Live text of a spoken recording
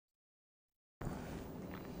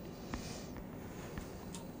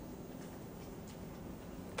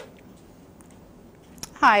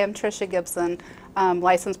Hi, I'm Tricia Gibson,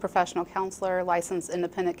 licensed professional counselor, licensed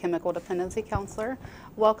independent chemical dependency counselor.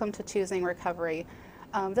 Welcome to Choosing Recovery.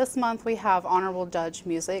 This month we have Honorable Judge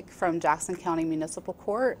Musick from Jackson County Municipal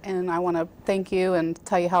Court, and I want to thank you and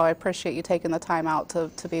tell you how I appreciate you taking the time out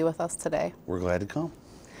to be with us today. We're glad to come.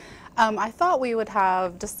 I thought we would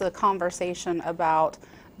have just a conversation about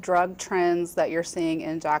drug trends that you're seeing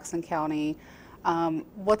in Jackson County.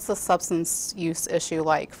 What's the substance use issue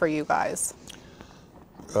like for you guys?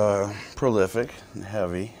 Prolific and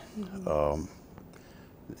heavy. In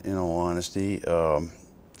all honesty,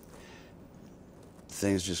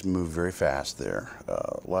 things just move very fast there.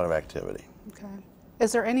 A lot of activity. Okay.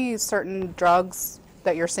 Is there any certain drugs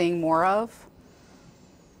that you're seeing more of?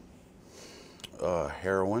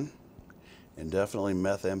 Heroin, and definitely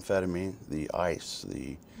methamphetamine, the ice,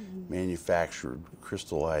 the manufactured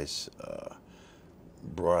crystal ice,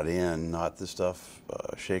 brought in, not the stuff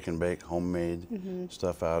shake and bake, homemade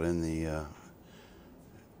stuff out in the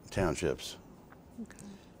townships. Okay.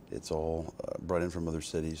 It's all brought in from other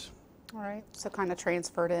cities. All right, so kind of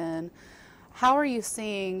transferred in. How are you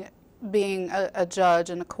seeing, being a judge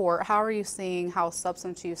in a court, how are you seeing how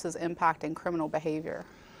substance use is impacting criminal behavior?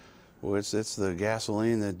 Well, it's the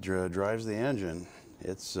gasoline that drives the engine.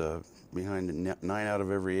 It's behind 9 out of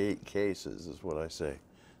every 8 cases, is what I say.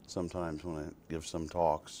 Sometimes when I give some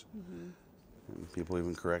talks, and people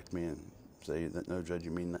even correct me and say that, no, Judge,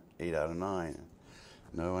 you mean 8 out of 9.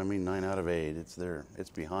 No, I mean 9 out of 8. It's there. It's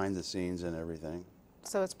behind the scenes and everything.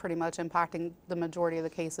 So it's pretty much impacting the majority of the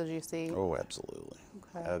cases you see? Oh, absolutely.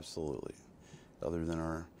 Okay. Absolutely. Other than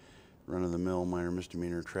our run-of-the-mill minor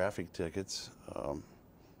misdemeanor traffic tickets,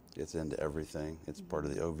 it's into everything. It's part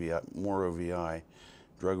of the OVI, more OVI,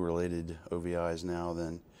 drug-related OVIs now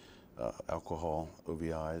than alcohol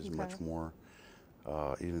OVIs, much more.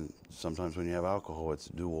 Even sometimes when you have alcohol, it's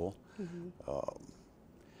dual.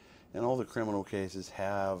 And all the criminal cases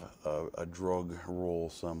have a drug role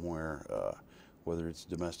somewhere, whether it's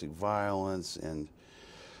domestic violence and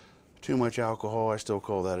too much alcohol, I still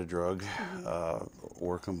call that a drug,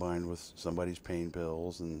 or combined with somebody's pain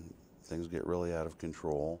pills and things get really out of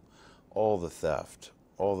control. All the theft,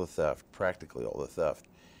 practically all the theft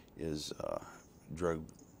is drug-based.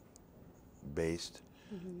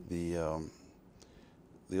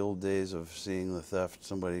 The old days of seeing the theft,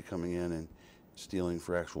 somebody coming in and stealing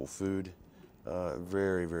for actual food,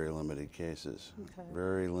 very, very limited cases. Okay.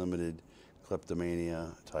 Very limited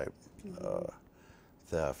kleptomania type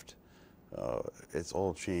theft. It's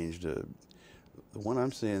all changed. The one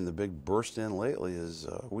I'm seeing the big burst in lately is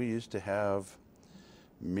we used to have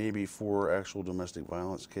maybe 4 actual domestic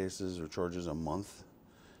violence cases or charges a month.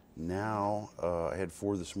 Now I had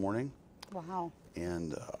 4 this morning. Wow.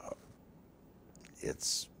 And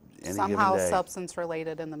it's any somehow given day. Substance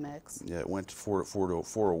related in the mix. Yeah, it went to 4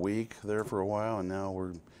 a week there for a while, and now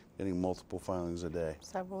we're getting multiple filings a day.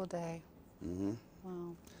 Several a day. Wow.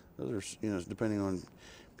 Those are, you know, depending on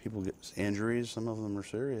people get injuries. Some of them are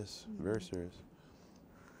serious, very serious.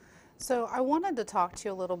 So I wanted to talk to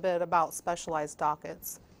you a little bit about specialized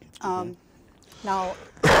dockets. Now,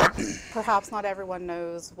 perhaps not everyone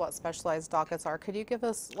knows what specialized dockets are. Could you give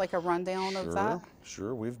us like a rundown of that?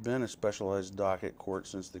 Sure. We've been a specialized docket court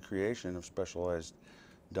since the creation of specialized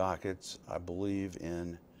dockets, I believe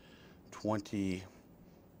in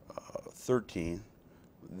 2013.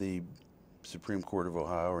 The Supreme Court of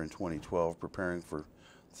Ohio, or in 2012, preparing for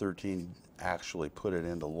 13, actually put it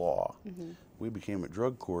into law. We became a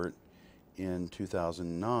drug court in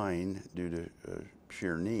 2009 due to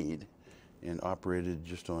sheer need, and operated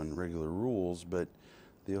just on regular rules, but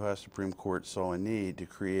the Ohio Supreme Court saw a need to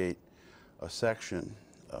create a section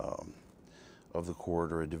of the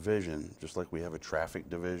court, or a division, just like we have a traffic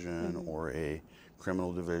division or a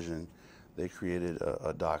criminal division. They created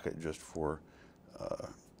a docket just for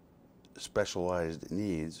specialized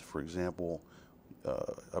needs. For example,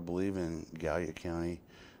 I believe in Gallia County,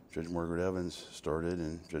 Judge Margaret Evans started,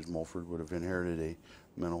 and Judge Mulford would have inherited a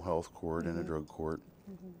mental health court and a drug court.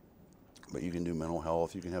 But you can do mental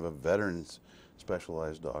health. You can have a veterans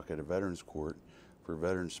specialized docket, a veterans court for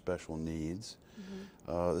veterans special needs.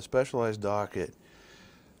 The specialized docket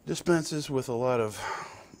dispenses with a lot of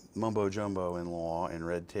mumbo jumbo in law and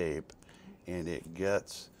red tape, and it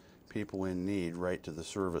gets people in need right to the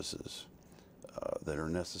services that are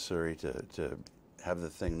necessary to have the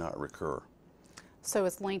thing not recur. So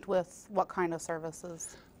it's linked with what kind of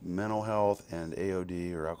services? Mental health and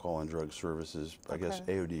AOD, or alcohol and drug services. I guess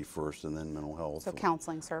AOD first and then mental health. So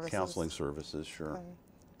counseling services? Counseling services, sure.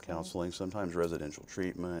 Counseling, sometimes residential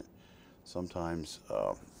treatment, sometimes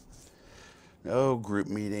group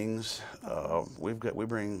meetings. We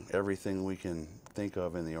bring everything we can think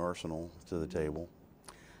of in the arsenal to the table.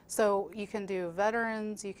 So you can do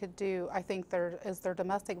veterans, you could do, I think is there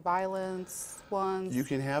domestic violence ones? You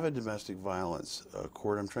can have a domestic violence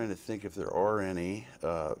court. I'm trying to think if there are any.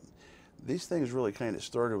 These things really kind of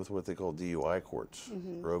started with what they call DUI courts,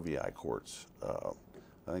 or OVI courts.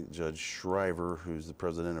 I think Judge Shriver, who's the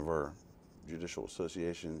president of our Judicial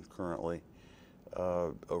Association currently,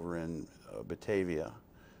 over in Batavia,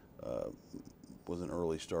 was an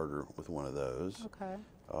early starter with one of those. Okay.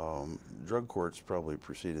 Drug courts probably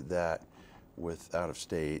preceded that with out of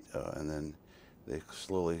state, and then they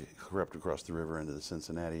slowly crept across the river into the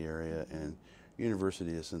Cincinnati area, and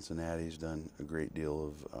University of Cincinnati's done a great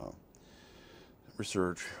deal of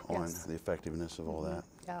research on the effectiveness of all that.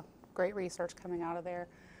 Yeah, great research coming out of there.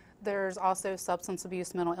 There's also substance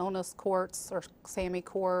abuse mental illness courts, or SAMI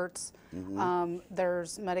courts.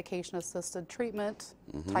 There's medication-assisted treatment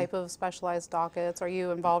type of specialized dockets. Are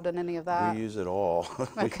you involved in any of that? We use it all.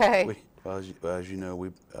 Okay. As you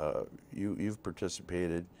know, you've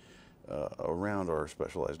participated around our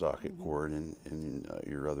specialized docket court in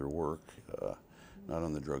your other work, not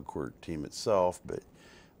on the drug court team itself, but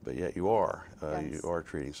yet you are. You are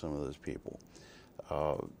treating some of those people.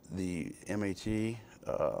 The MAT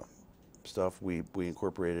stuff we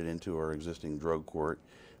incorporated into our existing drug court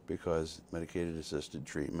because medicated assisted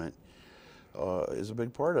treatment is a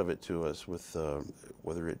big part of it to us, with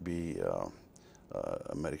whether it be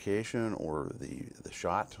a medication or the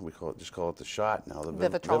shot. We just call it the shot now, the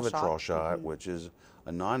Vivitrol shot, which is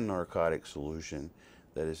a non-narcotic solution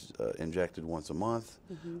that is injected once a month.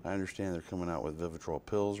 I understand they're coming out with Vivitrol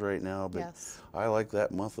pills right now, but I like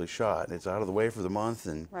that monthly shot. It's out of the way for the month,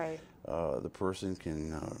 and the person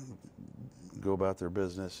can go about their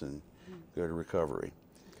business and go to recovery.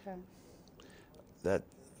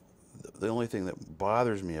 The only thing that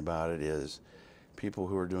bothers me about it is people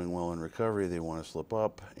who are doing well in recovery, they want to slip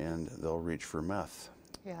up and they'll reach for meth.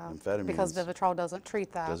 Amphetamines. Because Vivitrol doesn't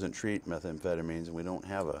treat that. Doesn't treat methamphetamines, and we don't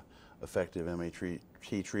have a effective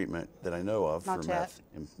MAT treatment that I know of for meth.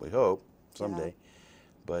 And we hope someday.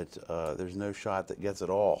 But there's no shot that gets it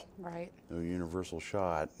all. No universal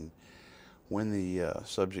shot. And when the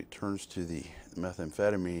subject turns to the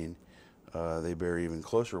methamphetamine, they bear even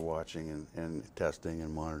closer watching and testing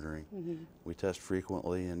and monitoring. We test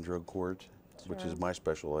frequently in drug court, which is my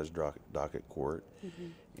specialized docket court,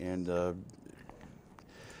 and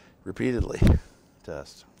repeatedly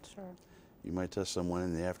test. You might test someone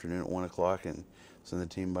in the afternoon at 1 o'clock and send the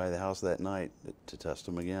team by the house that night to test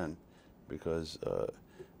them again, because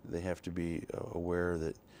they have to be aware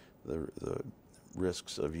that the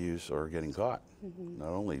risks of use are getting caught, not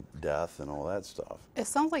only death and all that stuff. It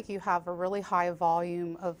sounds like you have a really high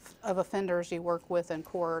volume of offenders you work with in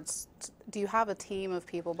courts. Do you have a team of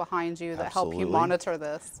people behind you that help you monitor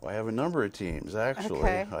this? Well, I have a number of teams, actually.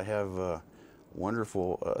 I have a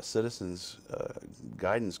wonderful citizens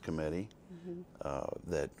guidance committee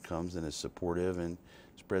that comes and is supportive and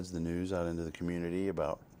spreads the news out into the community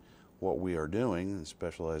about what we are doing in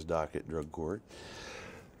specialized docket drug court.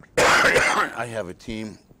 I have a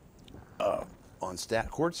team on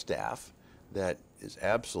court staff that is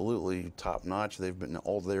absolutely top-notch. They've been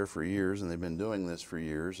all there for years, and they've been doing this for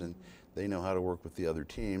years, and they know how to work with the other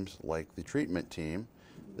teams, like the treatment team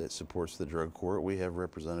that supports the drug court. We have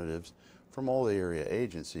representatives from all the area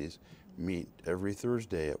agencies meet every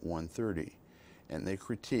Thursday at 1:30, and they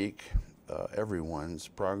critique everyone's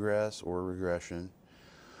progress or regression,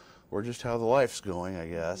 or just how the life's going, I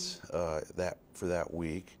guess, for that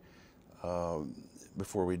week,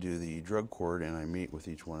 before we do the drug court, and I meet with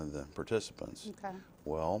each one of the participants.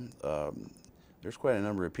 Well, there's quite a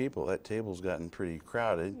number of people. That table's gotten pretty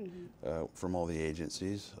crowded from all the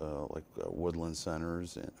agencies, like Woodland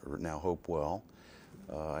Centers, or now Hopewell.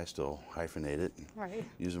 I still hyphenate it,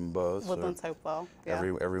 use them both. Woodlands, Hopewell.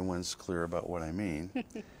 Everyone's clear about what I mean.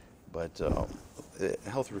 But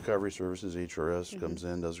Health Recovery Services, HRS, comes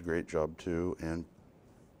in, does a great job too, and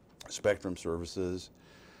Spectrum Services,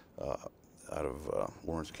 out of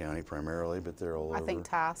Lawrence County primarily, but they're all over. I think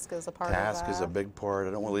Task is a part of that. Task is a big part.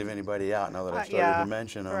 I don't want to leave anybody out now that I've started to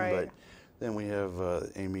mention them. But then we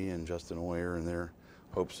have Amy and Justin Oyer and their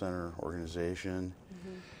Hope Center organization,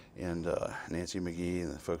 and Nancy McGee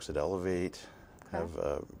and the folks at Elevate have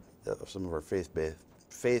some of our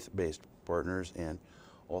faith-based partners, and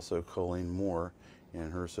also Colleen Moore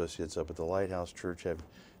and her associates up at the Lighthouse Church have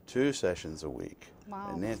 2 sessions a week.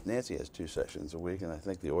 And Nancy has 2 sessions a week, and I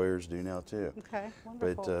think the Oyers do now too.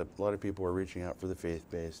 Wonderful. But a lot of people are reaching out for the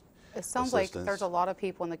faith-based It sounds like there's a lot of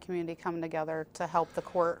people in the community coming together to help the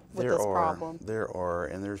court with this problem. There are,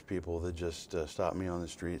 and there's people that just stop me on the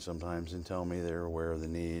street sometimes and tell me they're aware of the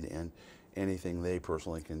need, and anything they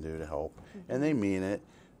personally can do to help. And they mean it.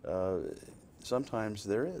 Sometimes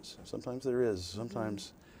there is. Sometimes there is.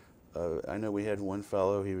 Sometimes I know we had one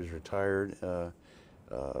fellow, he was retired,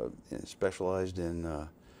 specialized in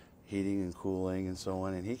heating and cooling and so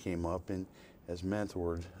on, and he came up and has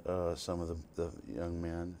mentored some of the young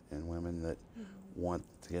men and women that want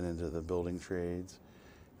to get into the building trades.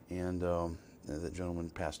 And the gentleman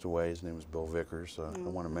passed away. His name was Bill Vickers, so I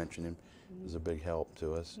want to mention him. He was a big help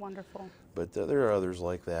to us. Wonderful. But there are others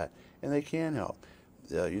like that, and they can help.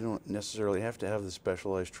 You don't necessarily have to have the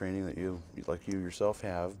specialized training that you yourself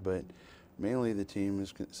have, but mainly the team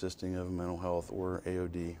is consisting of mental health or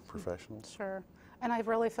AOD professionals. Sure. And I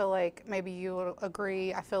really feel like, maybe you would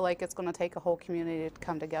agree, I feel like it's going to take a whole community to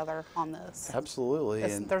come together on this. Absolutely.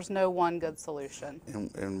 And there's no one good solution.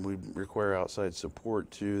 And we require outside support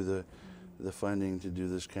too. The funding to do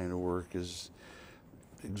this kind of work is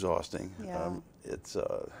exhausting. Yeah. It's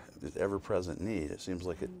an ever-present need. It seems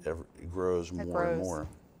like it grows more and more.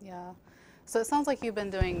 Yeah. So it sounds like you've been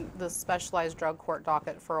doing the specialized drug court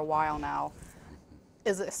docket for a while now.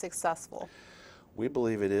 Is it successful? We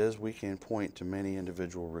believe it is. We can point to many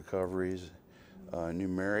individual recoveries.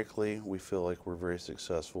 Numerically, we feel like we're very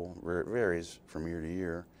successful. It varies from year to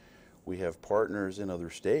year. We have partners in other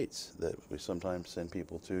states that we sometimes send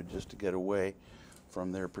people to just to get away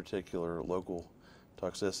from their particular local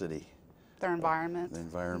toxicity. Their environment. The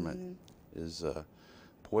environment is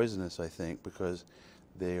poisonous, I think, because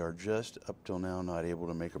they are just up till now not able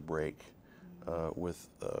to make a break with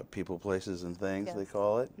people, places, and things, they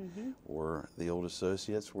call it, or the old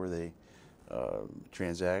associates where they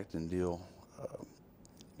transact and deal,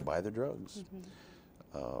 buy the drugs,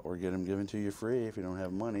 or get them given to you free if you don't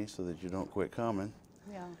have money so that you don't quit coming.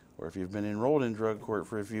 Yeah. Or if you've been enrolled in drug court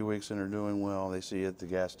for a few weeks and are doing well, they see you at the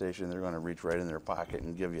gas station, they're going to reach right in their pocket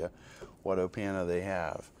and give you what Opana they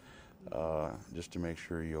have, just to make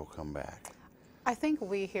sure you'll come back. I think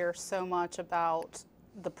we hear so much about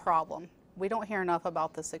the problem. We don't hear enough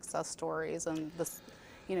about the success stories and the,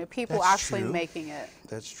 people That's actually true. making it.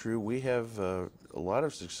 That's true. We have a lot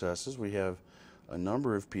of successes. We have a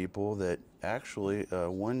number of people that actually,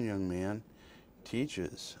 one young man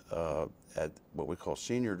teaches at what we call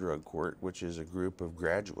senior drug court, which is a group of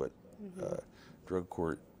graduate drug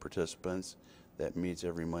court participants that meets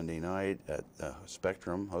every Monday night at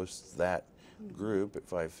Spectrum, hosts that group at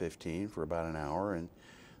 5:15 for about an hour. And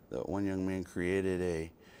the one young man created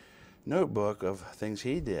a notebook of things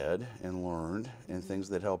he did and learned and things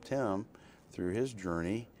that helped him through his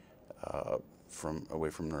journey away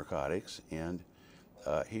from narcotics, and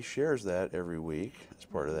he shares that every week as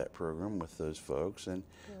part of that program with those folks, and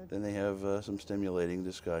then they have some stimulating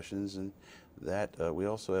discussions, and that we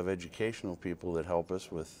also have educational people that help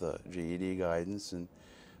us with GED guidance and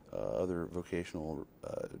other vocational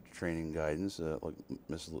training guidance, like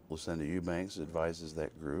Ms. Lucinda Eubanks advises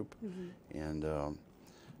that group, and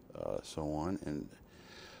so on, and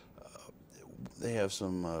they have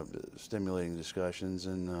some stimulating discussions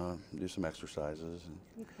and do some exercises.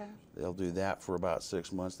 And they'll do that for about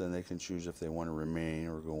 6 months, then they can choose if they want to remain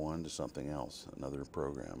or go on to something else, another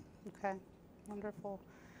program. Okay, wonderful.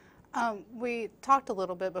 We talked a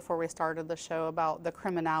little bit before we started the show about the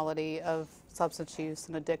criminality of substance use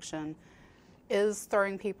and addiction. Is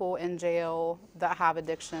throwing people in jail that have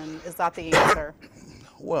addiction, is that the answer?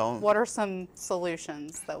 Well, what are some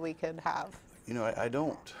solutions that we could have? I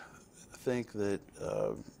don't think that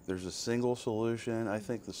there's a single solution. I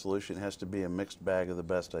think the solution has to be a mixed bag of the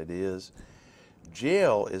best ideas.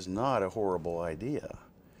 Jail is not a horrible idea.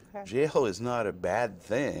 Jail is not a bad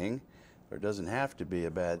thing, or it doesn't have to be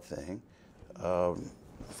a bad thing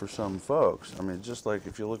for some folks. I mean, just like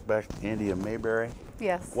if you look back to Andy and Mayberry,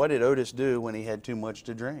 what did Otis do when he had too much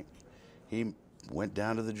to drink? He went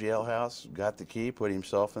down to the jailhouse, got the key, put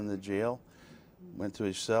himself in the jail, went to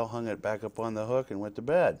his cell, hung it back up on the hook, and went to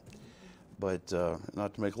bed. But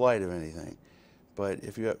not to make light of anything. But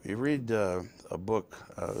if you read a book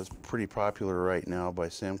that's pretty popular right now by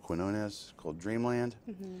Sam Quinones called Dreamland,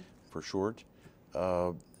 for short,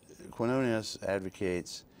 Quinones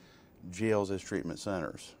advocates jails as treatment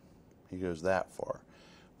centers. He goes that far.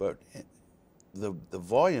 But the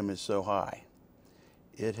volume is so high,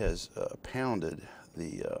 it has pounded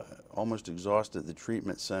almost exhausted the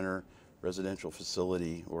treatment center residential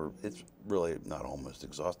facility, or it's really not almost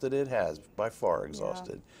exhausted, it has by far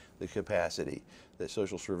exhausted the capacity that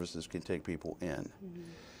social services can take people in.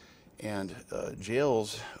 And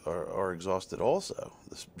jails are exhausted also,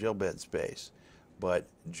 the jail bed space. But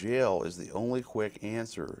jail is the only quick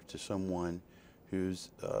answer to someone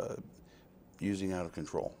who's using out of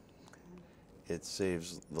control. It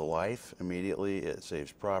saves the life immediately, it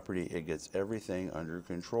saves property, it gets everything under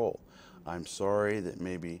control. I'm sorry that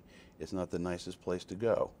maybe it's not the nicest place to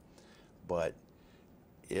go, but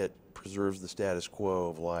it preserves the status quo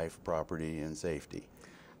of life, property, and safety.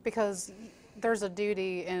 Because there's a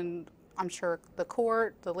duty in, I'm sure, the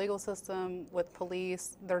court, the legal system, with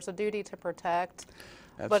police, there's a duty to protect.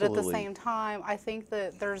 Absolutely. But at the same time, I think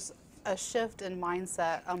that there's a shift in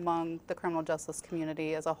mindset among the criminal justice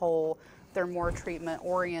community as a whole. They're more treatment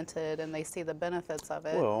oriented and they see the benefits of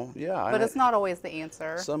it. Well, yeah. But it's not always the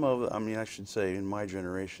answer. Some of, I mean, I should say in my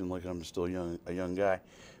generation, like I'm still a young guy,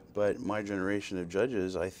 but my generation of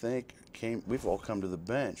judges, I think, we've all come to the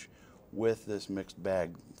bench with this mixed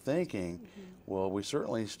bag thinking, well, we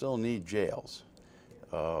certainly still need jails,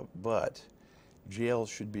 but jails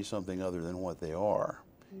should be something other than what they are.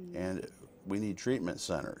 And we need treatment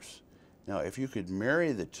centers. Now, if you could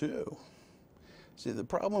marry the two, see, the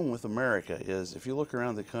problem with America is if you look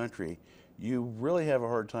around the country, you really have a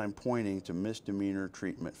hard time pointing to misdemeanor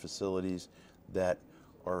treatment facilities that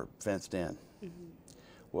are fenced in.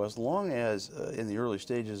 Well, as long as in the early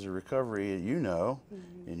stages of recovery, you know,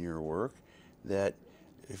 in your work, that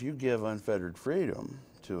if you give unfettered freedom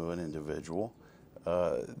to an individual,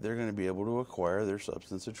 they're going to be able to acquire their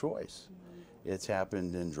substance of choice. It's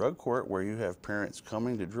happened in drug court where you have parents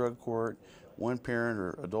coming to drug court, one parent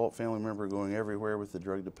or adult family member going everywhere with the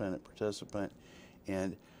drug-dependent participant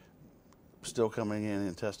and still coming in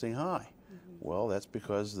and testing high. Well, that's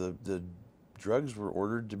because the drugs were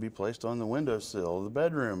ordered to be placed on the windowsill of the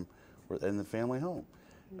bedroom or in the family home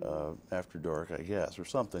after dark, I guess, or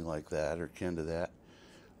something like that, or akin to that.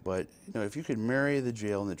 But you know, if you could marry the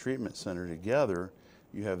jail and the treatment center together,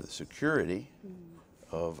 you have the security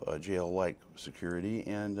of a jail-like security,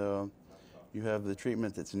 and you have the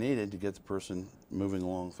treatment that's needed to get the person moving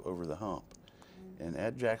along over the hump. And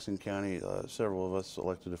at Jackson County, several of us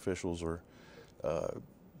elected officials are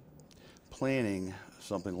planning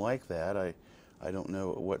something like that. I don't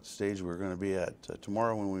know at what stage we're going to be at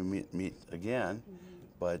tomorrow when we meet again,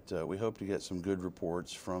 but we hope to get some good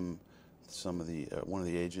reports from some of the one of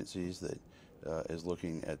the agencies that is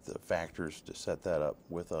looking at the factors to set that up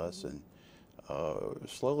with us, and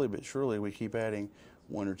slowly but surely we keep adding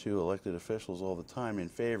one or two elected officials all the time in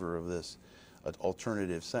favor of this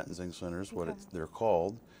alternative sentencing centers, what they're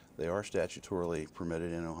called. They are statutorily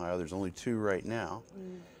permitted in Ohio. There's only 2 right now,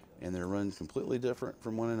 and they're run completely different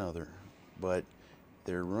from one another, but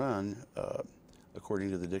they're run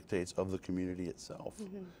according to the dictates of the community itself,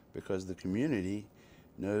 because the community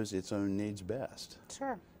knows its own needs best.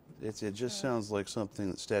 Sure. It just sounds like something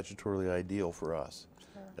that's statutorily ideal for us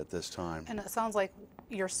at this time. And it sounds like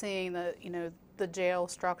you're seeing that, you know, the jail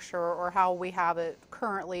structure or how we have it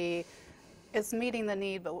currently, it's meeting the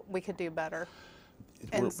need, but we could do better.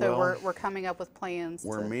 And so we're coming up with plans.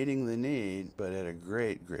 We're meeting the need, but at a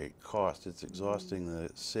great, great cost. It's exhausting the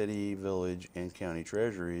city, village, and county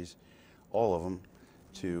treasuries, all of them,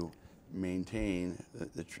 to maintain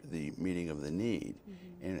the meeting of the need.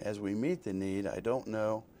 And as we meet the need, I don't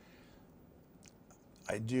know,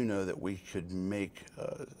 I do know that we could make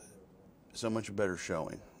so much better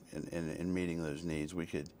showing in meeting those needs. We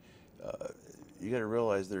could, you got to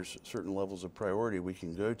realize there's certain levels of priority we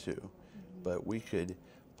can go to, but we could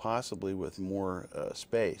possibly, with more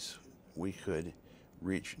space, we could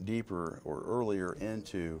reach deeper or earlier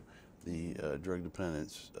into the drug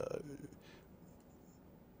dependence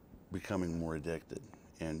becoming more addicted,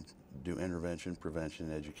 and do intervention,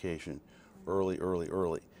 prevention, education early.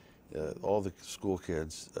 All the school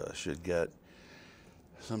kids should get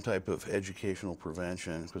some type of educational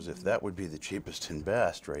prevention, because if that would be the cheapest and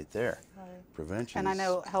best right there. Prevention. And I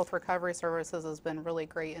know Health Recovery Services has been really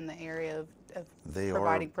great in the area of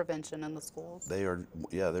providing prevention in the schools. They are,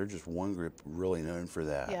 yeah, they're just one group really known for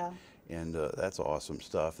that. Yeah. And that's awesome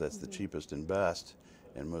stuff. That's the cheapest and best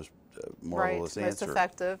and most marvelous answer. Most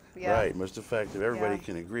effective. Yeah. Right, most effective. Everybody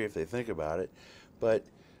can agree if they think about it. But,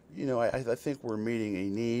 you know, I think we're meeting a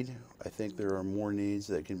need. I think there are more needs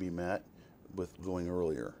that can be met with going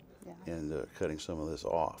earlier and cutting some of this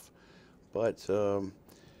off. But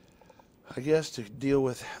I guess to deal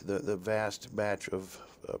with the vast batch of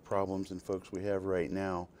problems and folks we have right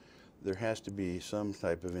now, there has to be some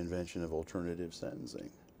type of invention of alternative sentencing.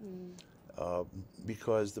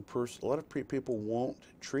 Because a lot of people won't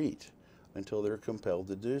treat until they're compelled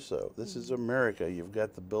to do so. This is America. You've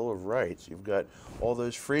got the Bill of Rights. You've got all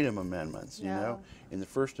those freedom amendments. You know, in the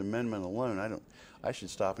First Amendment alone, I should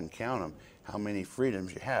stop and count them. How many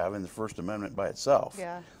freedoms you have in the First Amendment by itself?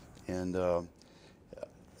 Yeah. And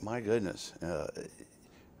my goodness,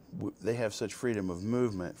 they have such freedom of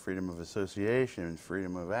movement, freedom of association,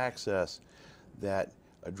 freedom of access. that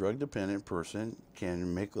a drug-dependent person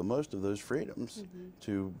can make the most of those freedoms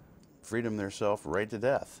to freedom theirself right to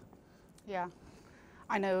death. Yeah.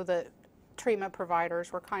 I know that treatment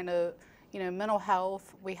providers were kind of, mental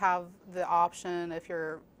health, we have the option if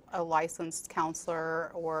you're a licensed counselor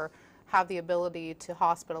or have the ability to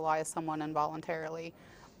hospitalize someone involuntarily.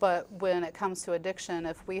 But when it comes to addiction,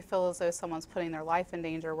 if we feel as though someone's putting their life in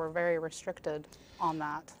danger, we're very restricted on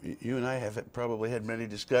that. You and I have probably had many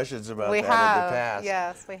discussions about We that have, in the past.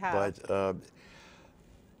 yes, we have. But,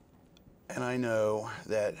 and I know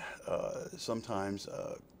that sometimes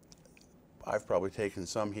I've probably taken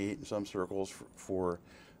some heat in some circles for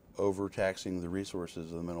overtaxing the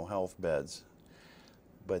resources of the mental health beds,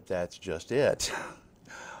 but that's just it.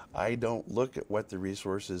 I don't look at what the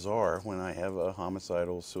resources are when I have a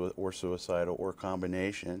homicidal or suicidal or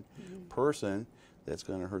combination person that's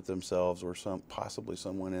going to hurt themselves or possibly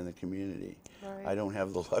someone in the community. Right. I don't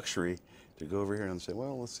have the luxury to go over here and say,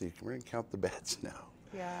 well, let's see, we're going to count the beds now.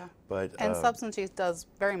 Yeah. But, and substance use does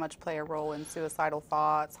very much play a role in suicidal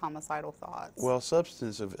thoughts, homicidal thoughts. Well,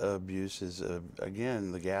 substance abuse is,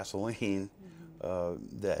 again, the gasoline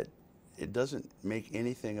that it doesn't make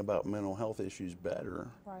anything about mental health issues better.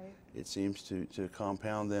 Right. It seems to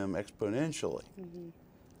compound them exponentially.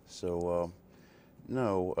 So,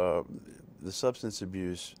 no, the substance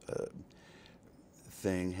abuse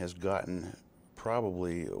thing has gotten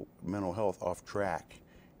probably mental health off track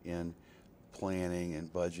in planning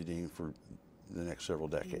and budgeting for the next several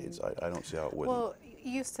decades. I don't see how it wouldn't. Well, it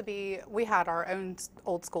used to be, we had our own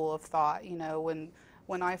old school of thought,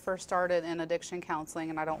 when I first started in addiction counseling,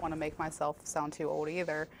 and I don't want to make myself sound too old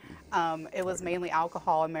either, it was mainly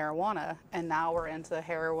alcohol and marijuana, and now we're into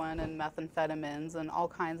heroin and methamphetamines and all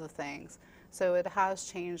kinds of things. So it has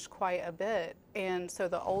changed quite a bit. And so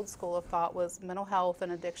the old school of thought was mental health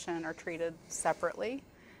and addiction are treated separately,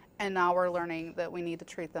 and now we're learning that we need to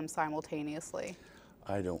treat them simultaneously.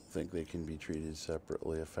 I don't think they can be treated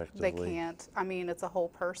separately effectively. They can't. I mean, it's a whole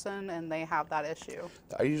person, and they have that issue.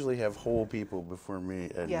 I usually have whole people before me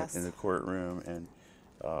Yes. in the courtroom and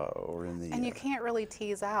or in the. And you can't really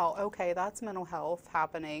tease out, okay, that's mental health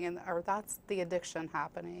happening, or that's the addiction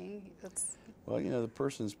happening. It's. Well, the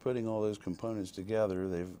person's putting all those components together.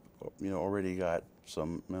 They've, already got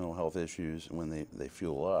some mental health issues when they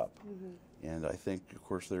fuel up, and I think, of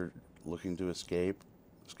course, they're looking to escape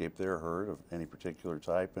their hurt of any particular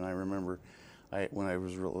type. And I remember when I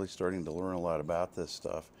was really starting to learn a lot about this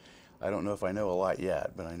stuff, I don't know if I know a lot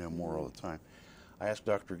yet, but I know more all the time. I asked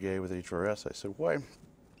Dr. Gay with HRS, I said, why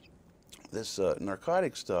this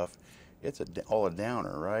narcotic stuff, it's all a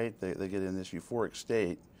downer, right? They get in this euphoric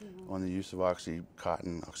state on the use of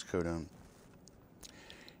oxycontin, oxycodone.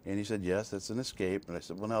 And he said, yes, that's an escape. And I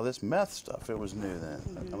said, well, now this meth stuff, it was new then.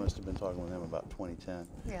 I must have been talking with him about 2010.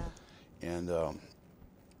 Yeah. And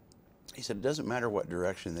he said, it doesn't matter what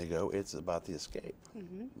direction they go, it's about the escape.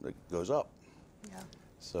 It goes up. Yeah.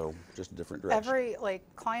 So just a different direction.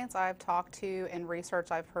 Clients I've talked to and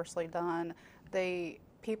research I've personally done,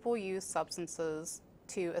 people use substances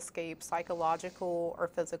to escape psychological or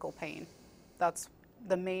physical pain. That's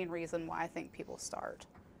the main reason why I think people start.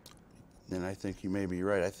 And I think you may be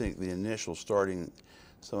right. I think the initial starting,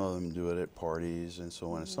 some of them do it at parties and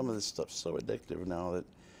so on. And some of this stuff's so addictive now that,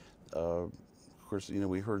 of course,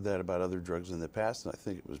 we heard that about other drugs in the past, and I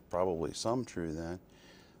think it was probably some true then.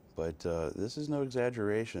 But this is no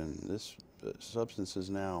exaggeration. This substances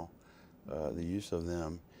now, the use of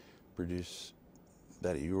them, produce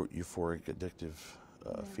that euphoric, addictive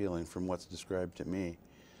feeling from what's described to me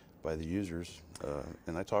by the users.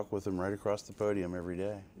 And I talk with them right across the podium every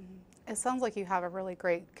day. It sounds like you have a really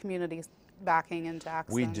great community backing in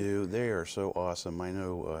Jackson. We do. They are so awesome. I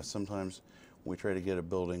know sometimes we try to get a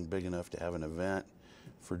building big enough to have an event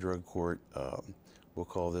for drug court. We'll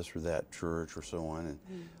call this or that church or so on.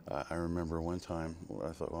 And I remember one time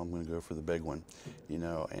I thought, well, I'm going to go for the big one,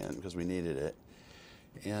 and because we needed it.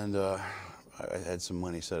 And I had some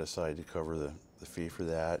money set aside to cover the fee for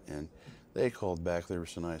that. And they called back, they were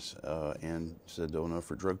so nice, and said, oh no,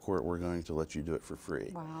 for drug court, we're going to let you do it for free.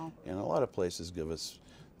 Wow. And a lot of places give us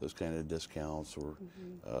those kind of discounts or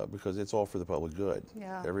because it's all for the public good.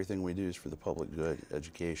 Yeah. Everything we do is for the public good,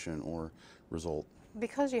 education or result.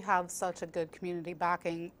 Because you have such a good community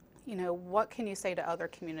backing, what can you say to other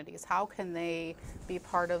communities? How can they be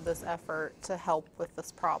part of this effort to help with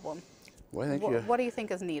this problem? Well, I think what do you think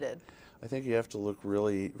is needed? I think you have to look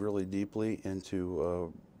really, really deeply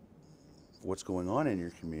into what's going on in your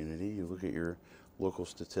community. You look at your local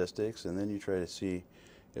statistics, and then you try to see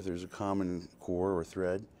if there's a common core or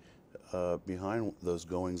thread behind those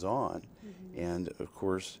goings on. And of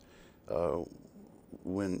course,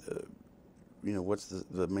 when you know, what's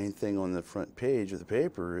the main thing on the front page of the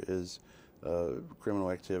paper is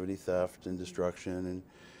criminal activity, theft and destruction and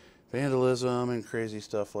vandalism and crazy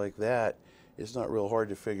stuff like that. It's not real hard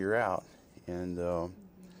to figure out. And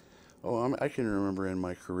I can remember in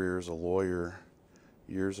my career as a lawyer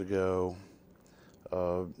years ago,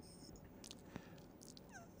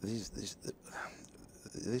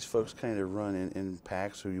 these folks kind of run in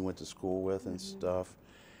packs who you went to school with and stuff.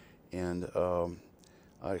 And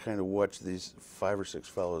I kind of watched these 5 or 6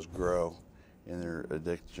 fellows grow in their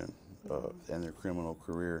addiction and their criminal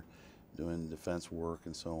career, doing defense work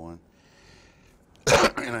and so on.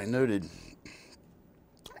 And I noted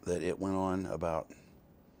that it went on about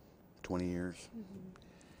 20 years.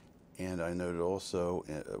 And I noted also,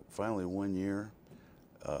 finally one year,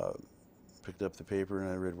 picked up the paper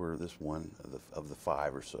and I read where this one of the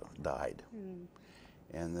 5 or so died.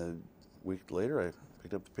 And the week later I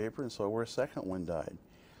picked up the paper and saw where a second one died.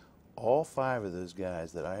 All 5 of those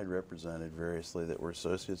guys that I had represented variously that were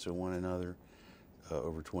associates of one another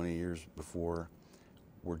over 20 years before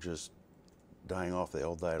were just dying off. They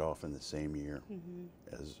all died off in the same year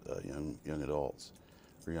as young adults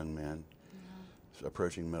or young men,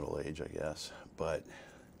 approaching middle age, I guess. But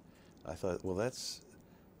I thought, well, that's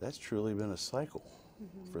truly been a cycle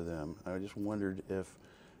for them. I just wondered if,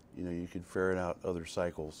 you know, you could ferret out other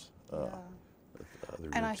cycles.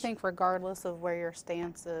 And I think regardless of where your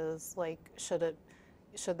stance is, like,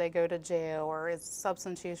 should they go to jail, or is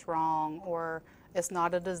substance use wrong, or it's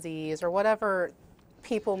not a disease, or whatever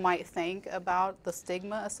people might think about the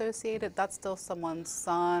stigma associated, that's still someone's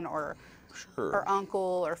son or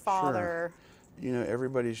uncle or father. You know,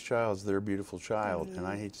 everybody's child's their beautiful child, and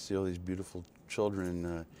I hate to see all these beautiful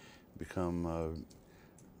children become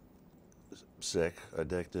sick,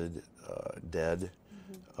 addicted, dead,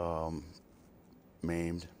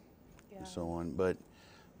 maimed, and so on. But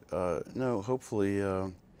no, hopefully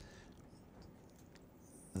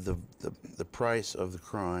the price of the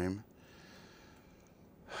crime,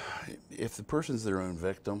 if the person's their own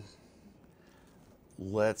victim,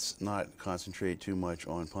 let's not concentrate too much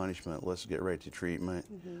on punishment. Let's get right to treatment.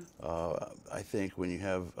 I think when you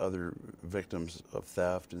have other victims of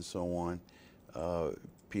theft and so on,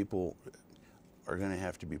 people are going to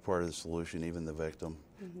have to be part of the solution, even the victim,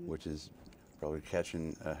 which is probably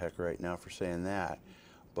catching a heck right now for saying that.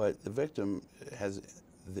 But the victim has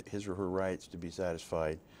his or her rights to be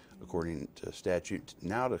satisfied according to statute,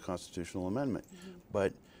 now to constitutional amendment.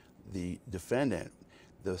 But the defendant,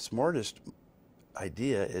 the smartest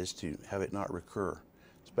idea is to have it not recur.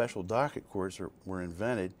 Special docket courts were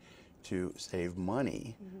invented to save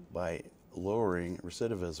money by lowering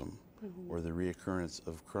recidivism or the reoccurrence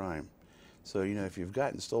of crime. So, you know, if you've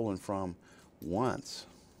gotten stolen from once,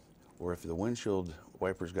 or if the windshield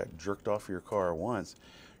wipers got jerked off your car once,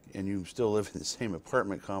 and you still live in the same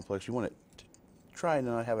apartment complex, you want to try to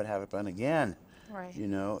not have it happen again. Right. You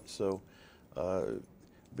know, so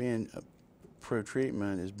being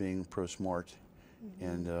pro-treatment is being pro-smart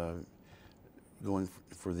and going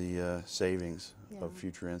for the savings of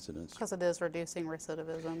future incidents. Because it is reducing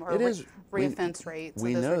recidivism or It is. reoffense rates.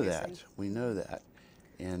 We know that. We know that.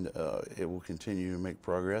 And it will continue to make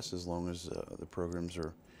progress as long as the programs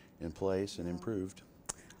are in place and improved.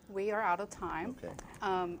 We are out of time. Okay.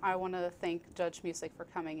 I want to thank Judge Musick for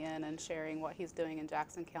coming in and sharing what he's doing in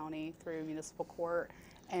Jackson County through municipal court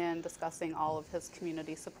and discussing all of his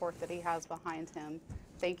community support that he has behind him.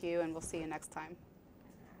 Thank you, and we'll see you next time.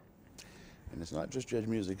 And it's not just Judge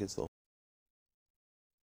Musick, it's the